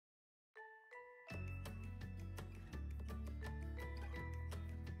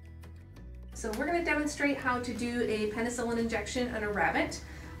So we're going to demonstrate how to do a penicillin injection on a rabbit.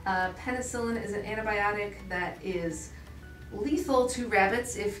 Penicillin is an antibiotic that is lethal to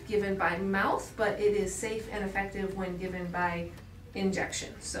rabbits if given by mouth, but it is safe and effective when given by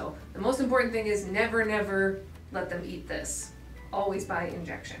injection. So the most important thing is never let them eat this. Always by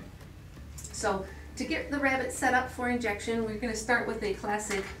injection. So to get the rabbit set up for injection, we're going to start with a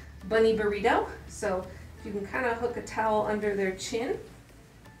classic bunny burrito. So if you can kind of hook a towel under their chin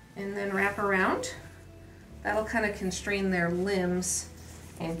and then wrap around, that'll kind of constrain their limbs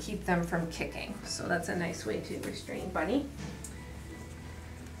and keep them from kicking. So that's a nice way to restrain bunny.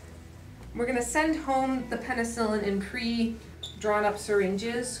 We're going to send home the penicillin in pre-drawn up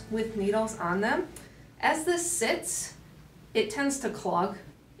syringes with needles on them. As this sits, it tends to clog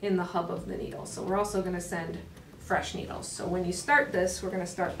in the hub of the needle. So we're also going to send fresh needles. So when you start this, we're going to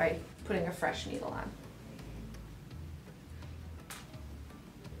start by putting a fresh needle on.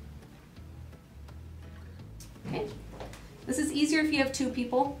 Okay. This is easier if you have two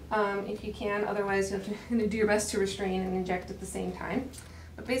people, if you can. Otherwise, you have to do your best to restrain and inject at the same time.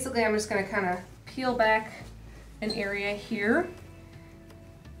 But basically, I'm just going to kind of peel back an area here.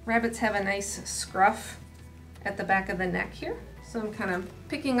 Rabbits have a nice scruff at the back of the neck here. So I'm kind of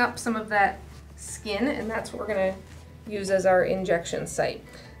picking up some of that skin, and that's what we're going to use as our injection site.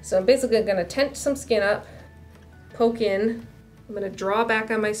 So I'm basically going to tent some skin up, poke in. I'm going to draw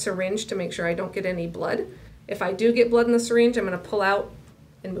back on my syringe to make sure I don't get any blood. If I do get blood in the syringe, I'm going to pull out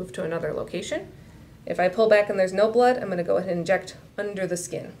and move to another location. If I pull back and there's no blood, I'm going to go ahead and inject under the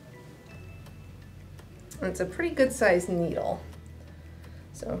skin. And it's a pretty good sized needle.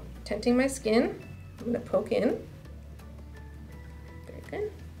 So tenting my skin, I'm going to poke in. Very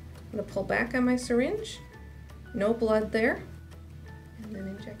good. I'm going to pull back on my syringe. No blood there. And then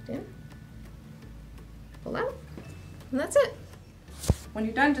inject in. Pull out. And that's it. When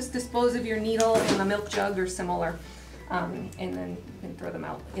you're done, just dispose of your needle in a milk jug or similar, and then you can throw them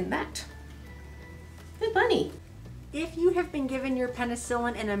out in that. Good bunny. If you have been given your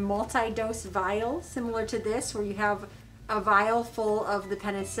penicillin in a multi-dose vial, similar to this, where you have a vial full of the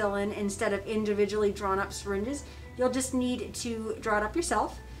penicillin instead of individually drawn up syringes, you'll just need to draw it up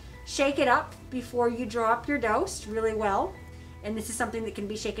yourself. Shake it up before you draw up your dose really well. And this is something that can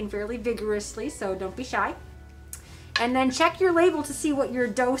be shaken fairly vigorously, so don't be shy. And then check your label to see what your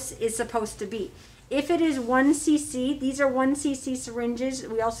dose is supposed to be. If it is 1 cc, these are 1 cc syringes.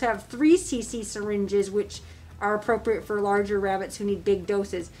 We also have 3 cc syringes, which are appropriate for larger rabbits who need big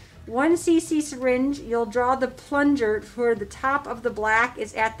doses. 1 cc syringe, you'll draw the plunger where the top of the black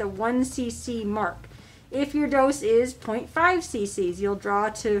is at the 1 cc mark. If your dose is 0.5 cc's, you'll draw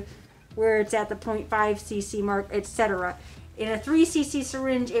to where it's at the 0.5 cc mark, etc. In a 3 cc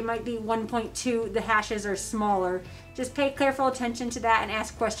syringe, it might be 1.2. The hashes are smaller. Just pay careful attention to that and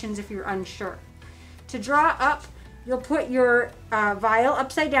ask questions if you're unsure. To draw up, you'll put your vial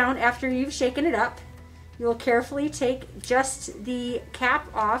upside down after you've shaken it up. You'll carefully take just the cap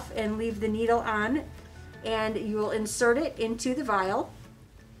off and leave the needle on, and you will insert it into the vial.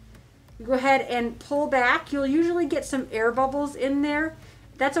 You go ahead and pull back. You'll usually get some air bubbles in there.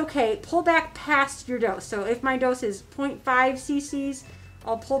 That's okay. Pull back past your dose. So if my dose is 0.5 cc's,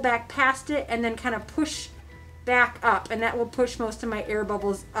 I'll pull back past it and then kind of push back up, and that will push most of my air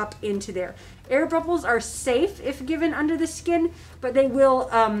bubbles up into there. Air bubbles are safe if given under the skin, but they will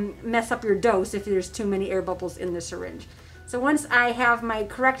mess up your dose if there's too many air bubbles in the syringe. So once I have my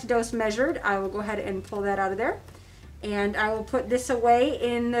correct dose measured, I will go ahead and pull that out of there, and I will put this away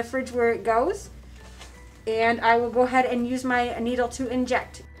in the fridge where it goes. And I will go ahead and use my needle to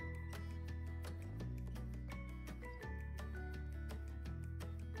inject.